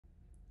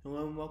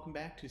Hello and welcome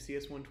back to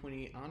CS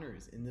 120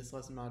 Honors. In this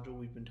lesson module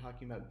we've been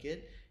talking about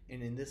Git,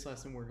 and in this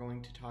lesson we're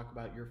going to talk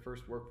about your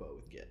first workflow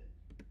with Git.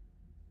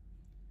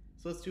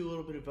 So let's do a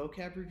little bit of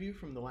vocab review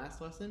from the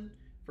last lesson.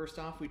 First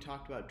off, we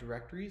talked about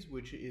directories,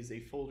 which is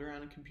a folder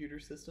on a computer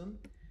system.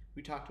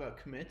 We talked about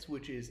commits,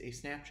 which is a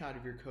snapshot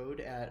of your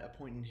code at a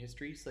point in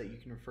history so that you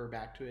can refer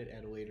back to it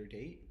at a later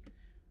date.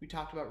 We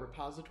talked about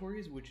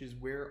repositories, which is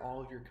where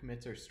all of your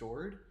commits are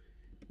stored.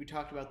 We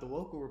talked about the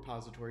local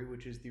repository,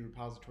 which is the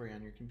repository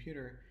on your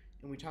computer,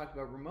 and we talked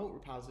about remote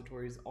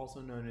repositories, also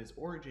known as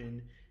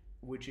origin,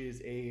 which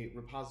is a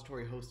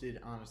repository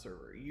hosted on a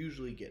server,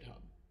 usually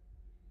GitHub.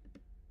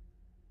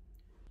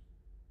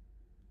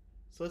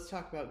 So let's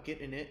talk about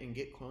git init and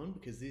git clone,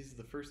 because these are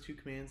the first two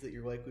commands that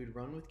you're likely to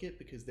run with Git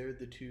because they're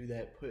the two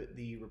that put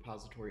the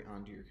repository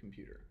onto your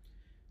computer.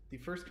 The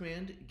first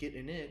command, git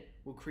init,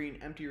 will create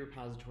an empty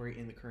repository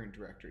in the current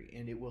directory,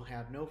 and it will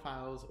have no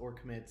files or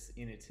commits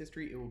in its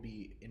history. It will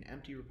be an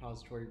empty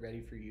repository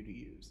ready for you to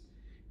use.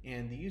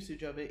 And the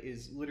usage of it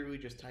is literally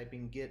just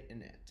typing git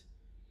init.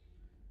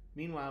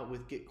 Meanwhile,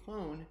 with git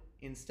clone,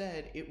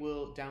 instead, it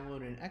will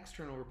download an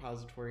external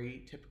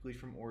repository, typically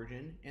from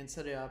origin, and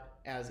set it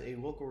up as a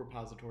local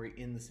repository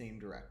in the same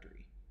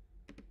directory.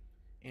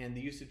 And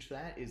the usage for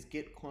that is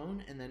git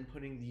clone and then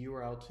putting the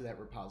URL to that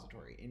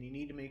repository. And you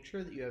need to make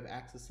sure that you have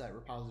access to that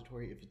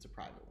repository if it's a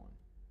private one.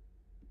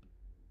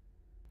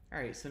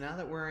 Alright, so now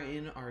that we're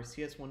in our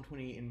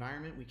CS120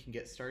 environment, we can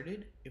get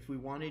started. If we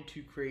wanted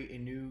to create a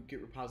new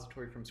Git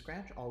repository from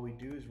scratch, all we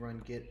do is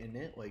run git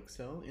init like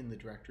so in the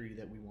directory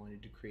that we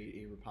wanted to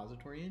create a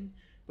repository in.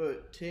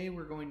 But today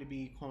we're going to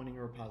be cloning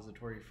a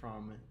repository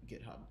from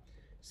GitHub.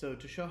 So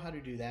to show how to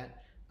do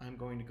that, I'm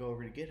going to go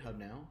over to GitHub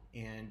now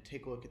and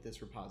take a look at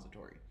this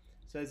repository.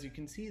 So as you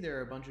can see, there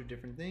are a bunch of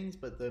different things,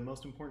 but the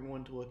most important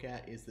one to look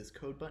at is this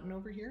code button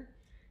over here.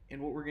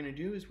 And what we're going to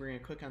do is we're going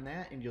to click on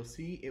that, and you'll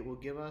see it will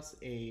give us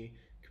a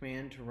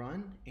command to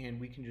run, and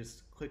we can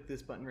just click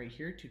this button right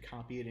here to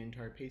copy it into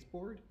our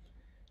pasteboard.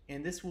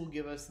 And this will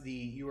give us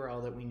the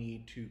URL that we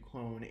need to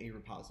clone a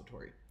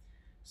repository.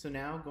 So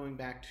now going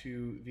back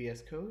to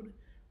VS Code,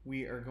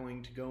 we are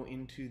going to go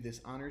into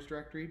this honors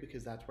directory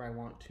because that's where I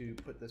want to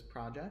put this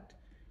project.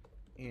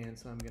 And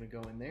so I'm going to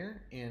go in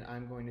there and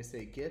I'm going to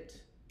say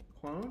git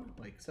clone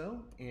like so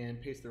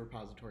and paste the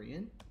repository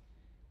in.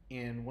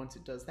 And once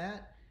it does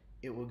that,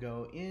 it will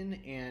go in,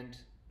 and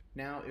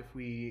now if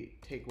we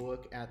take a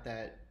look at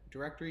that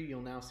directory, you'll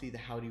now see the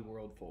Howdy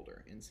World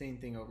folder. And same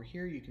thing over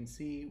here, you can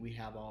see we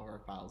have all of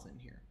our files in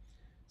here.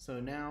 So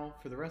now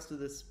for the rest of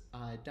this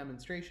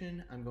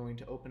demonstration, I'm going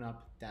to open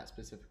up that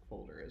specific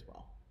folder as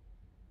well.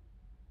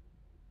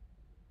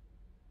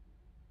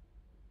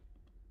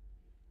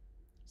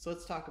 So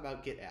let's talk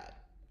about git add.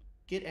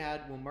 Git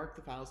add will mark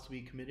the files to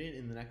be committed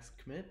in the next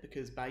commit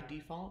because by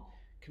default,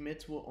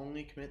 commits will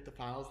only commit the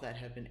files that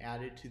have been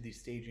added to the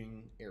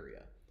staging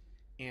area.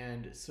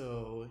 And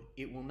so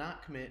it will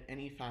not commit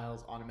any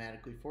files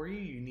automatically for you.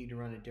 You need to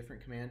run a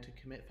different command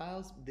to commit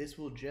files. This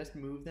will just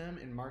move them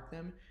and mark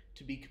them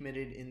to be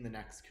committed in the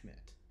next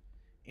commit.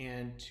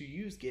 And to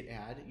use git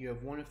add, you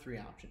have one of three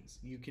options.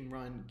 You can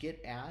run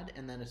git add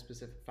and then a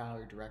specific file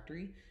or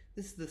directory.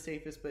 This is the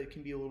safest, but it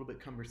can be a little bit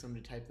cumbersome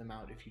to type them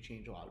out if you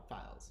change a lot of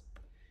files.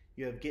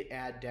 You have git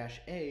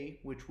add-a,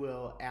 which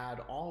will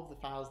add all of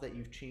the files that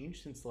you've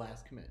changed since the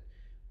last commit.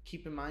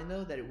 Keep in mind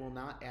though that it will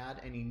not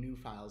add any new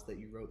files that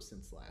you wrote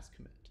since the last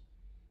commit.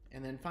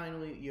 And then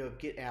finally you have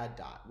git add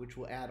dot, which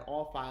will add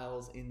all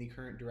files in the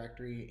current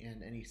directory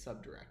and any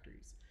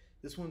subdirectories.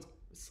 This one's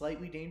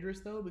slightly dangerous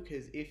though,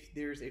 because if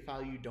there's a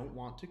file you don't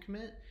want to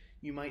commit,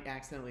 you might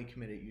accidentally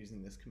commit it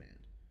using this command.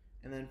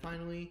 And then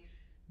finally,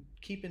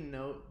 keep in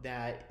note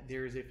that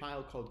there is a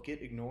file called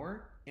git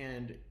ignore,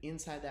 and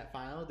inside that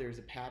file there's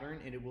a pattern,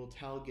 and it will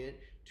tell Git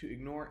to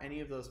ignore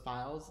any of those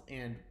files,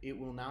 and it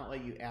will not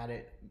let you add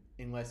it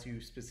unless you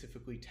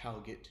specifically tell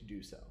Git to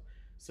do so.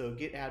 So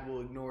git add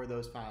will ignore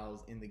those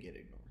files in the git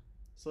ignore.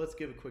 So let's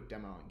give a quick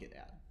demo on git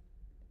add.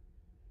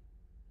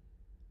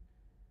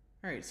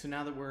 Alright, so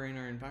now that we're in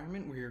our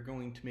environment, we are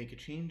going to make a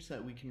change so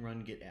that we can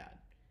run git add.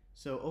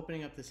 So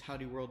opening up this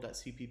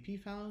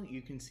howdyworld.cpp file,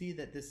 you can see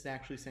that this is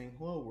actually saying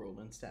hello world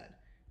instead.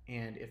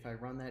 And if I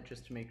run that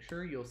just to make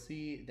sure, you'll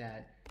see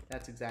that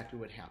that's exactly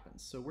what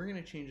happens. So we're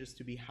going to change this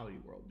to be Howdy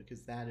World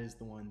because that is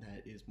the one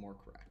that is more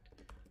correct.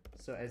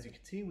 So as you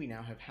can see, we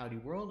now have Howdy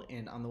World,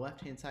 and on the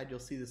left-hand side, you'll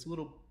see this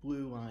little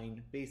blue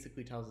line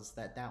basically tells us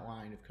that that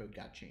line of code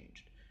got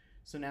changed.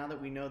 So now that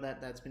we know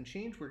that that's been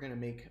changed, we're going to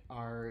make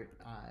our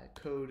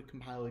code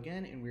compile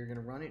again, and we're going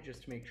to run it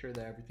just to make sure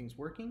that everything's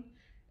working.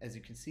 As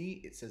you can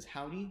see, it says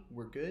howdy,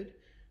 we're good.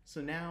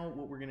 So now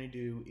what we're going to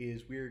do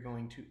is we're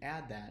going to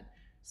add that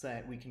so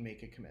that we can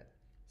make a commit.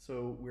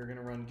 So we're going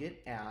to run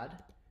git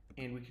add,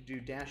 and we could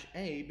do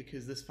 -a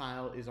because this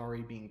file is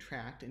already being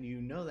tracked, and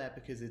you know that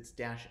because it's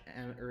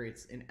 -m, or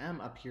it's an M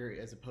up here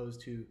as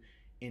opposed to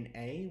an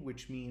A,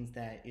 which means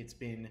that it's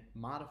been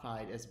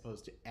modified as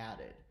opposed to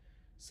added.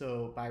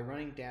 So by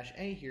running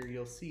 -a here,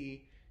 you'll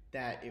see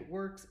that it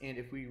works, and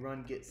if we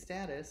run git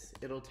status,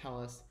 it'll tell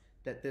us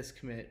that this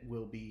commit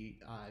will be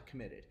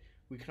committed.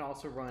 We could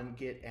also run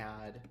git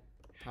add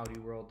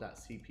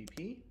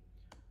howdyworld.cpp,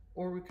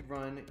 or we could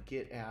run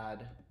git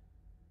add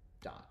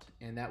dot,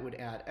 and that would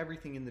add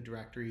everything in the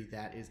directory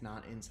that is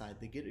not inside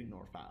the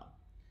gitignore file.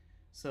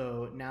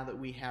 So now that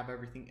we have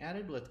everything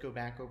added, let's go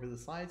back over the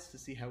slides to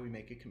see how we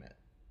make a commit.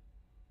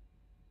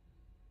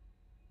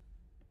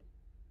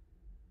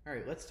 All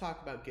right, let's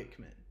talk about git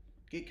commit.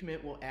 Git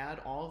commit will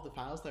add all of the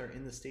files that are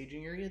in the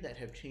staging area that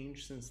have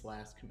changed since the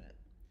last commit.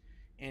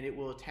 And it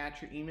will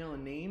attach your email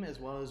and name as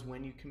well as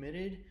when you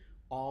committed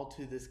all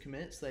to this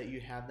commit so that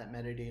you have that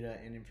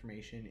metadata and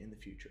information in the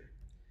future.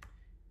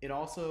 It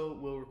also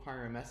will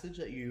require a message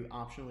that you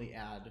optionally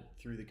add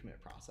through the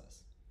commit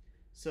process.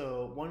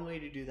 So one way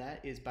to do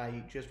that is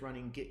by just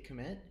running git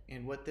commit,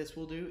 and what this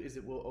will do is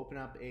it will open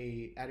up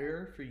a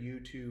editor for you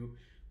to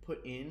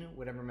put in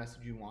whatever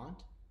message you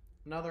want.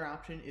 Another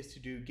option is to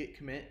do git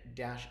commit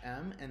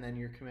 -m and then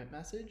your commit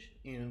message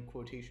in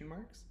quotation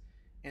marks.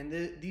 And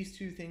these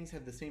two things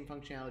have the same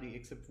functionality,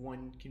 except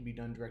one can be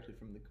done directly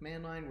from the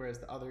command line, whereas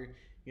the other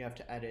you have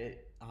to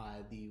edit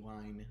the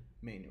line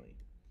manually.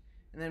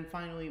 And then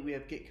finally we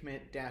have git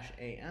commit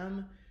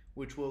 -am,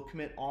 which will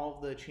commit all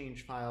of the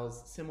changed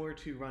files, similar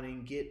to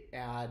running git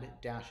add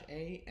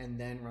 -a and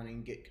then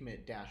running git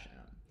commit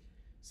 -m.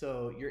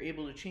 So you're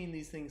able to chain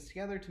these things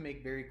together to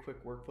make very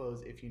quick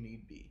workflows if you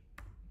need be.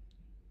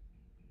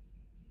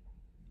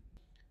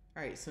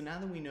 All right, so now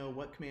that we know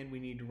what command we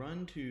need to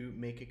run to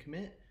make a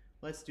commit,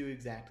 let's do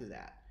exactly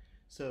that.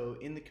 So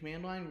in the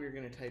command line, we're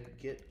going to type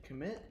git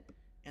commit,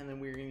 and then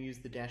we're going to use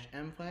the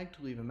 -m flag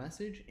to leave a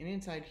message. And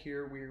inside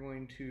here, we're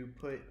going to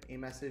put a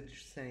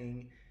message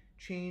saying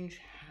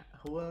change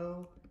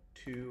hello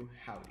to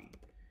howdy.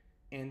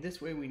 And this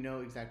way we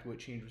know exactly what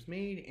change was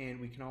made, and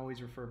we can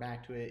always refer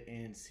back to it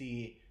and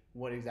see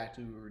what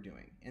exactly we were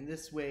doing. And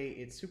this way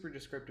it's super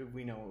descriptive,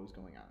 we know what was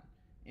going on.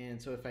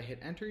 And so if I hit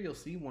enter, you'll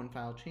see one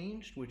file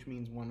changed, which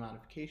means one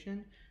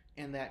modification,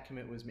 and that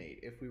commit was made.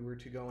 If we were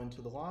to go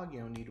into the log, you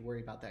don't need to worry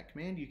about that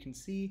command. You can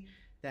see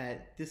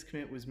that this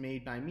commit was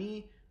made by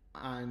me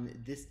on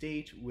this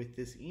date with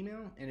this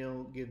email, and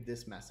it'll give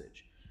this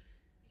message.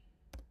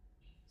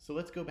 So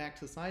let's go back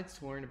to the slides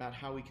to learn about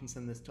how we can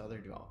send this to other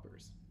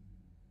developers.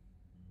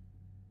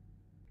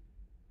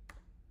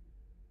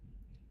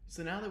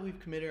 So now that we've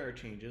committed our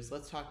changes,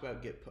 let's talk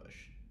about git push.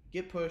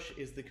 Git push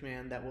is the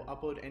command that will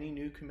upload any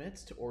new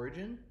commits to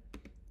Origin,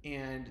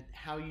 and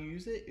how you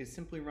use it is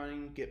simply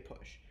running git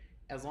push.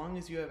 As long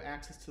as you have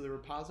access to the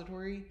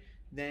repository,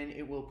 then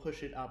it will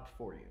push it up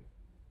for you.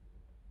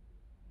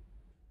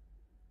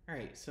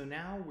 Alright, so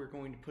now we're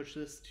going to push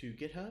this to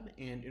GitHub,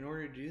 and in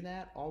order to do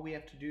that, all we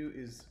have to do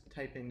is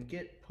type in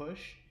git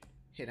push,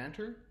 hit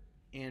enter,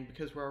 and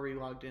because we're already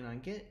logged in on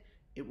Git,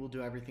 it will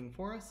do everything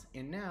for us.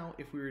 And now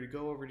if we were to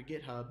go over to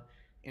GitHub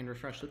and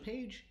refresh the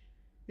page,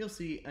 you'll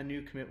see a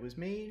new commit was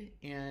made,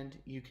 and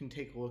you can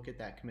take a look at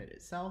that commit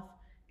itself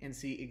and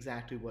see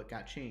exactly what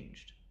got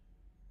changed.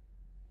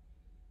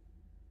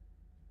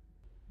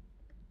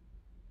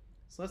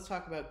 So let's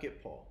talk about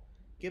git pull.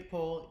 Git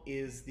pull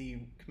is the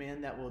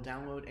command that will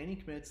download any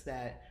commits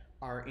that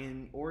are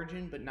in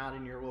Origin but not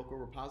in your local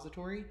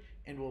repository,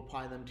 and will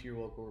apply them to your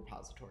local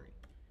repository.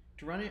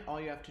 To run it, all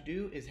you have to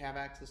do is have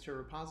access to a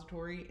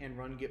repository and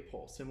run git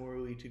pull,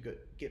 similarly to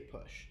git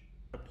push.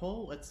 To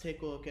pull, let's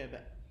take a look at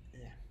it.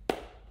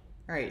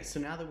 Alright, so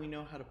now that we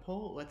know how to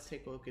pull, let's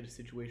take a look at a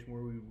situation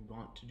where we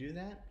want to do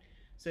that.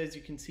 So as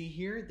you can see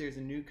here, there's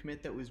a new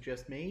commit that was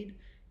just made.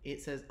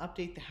 It says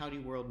update the howdy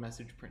world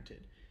message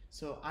printed.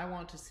 So I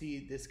want to see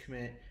this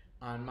commit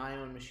on my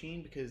own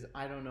machine because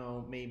I don't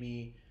know,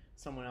 maybe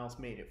someone else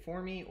made it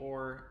for me,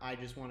 or I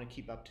just want to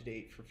keep up to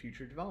date for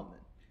future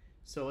development.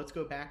 So let's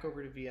go back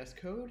over to VS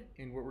Code,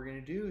 and what we're going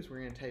to do is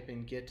we're going to type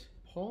in git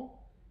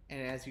pull,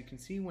 and as you can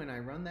see when I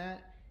run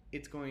that,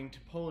 it's going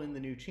to pull in the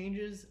new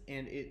changes,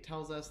 and it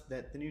tells us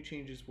that the new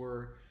changes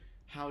were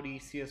howdy,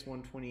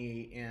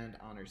 CS128, and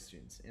honors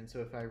students. And so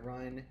if I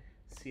run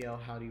cl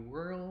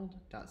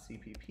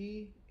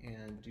howdyworld.cpp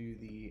and do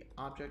the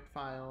object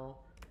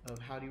file of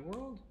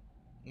howdyworld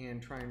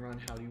and try and run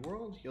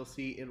howdyworld, you'll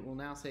see it will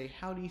now say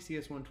howdy,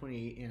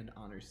 CS128, and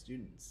honors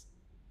students.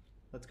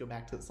 Let's go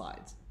back to the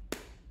slides.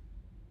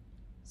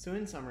 So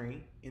in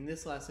summary, in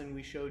this lesson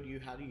we showed you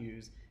how to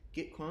use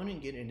git clone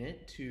and git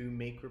init to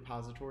make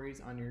repositories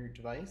on your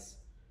device,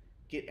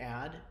 git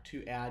add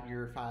to add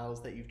your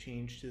files that you've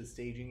changed to the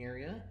staging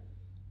area,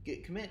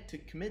 git commit to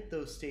commit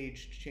those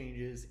staged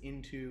changes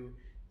into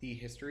the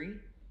history,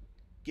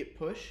 git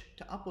push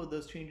to upload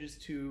those changes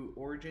to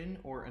Origin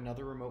or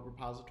another remote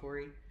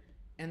repository,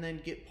 and then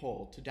git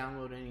pull to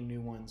download any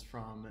new ones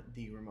from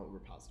the remote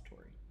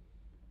repository.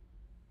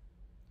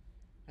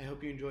 I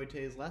hope you enjoyed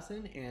today's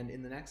lesson, and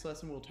in the next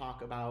lesson we'll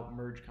talk about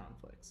merge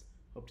conflicts.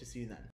 Hope to see you then.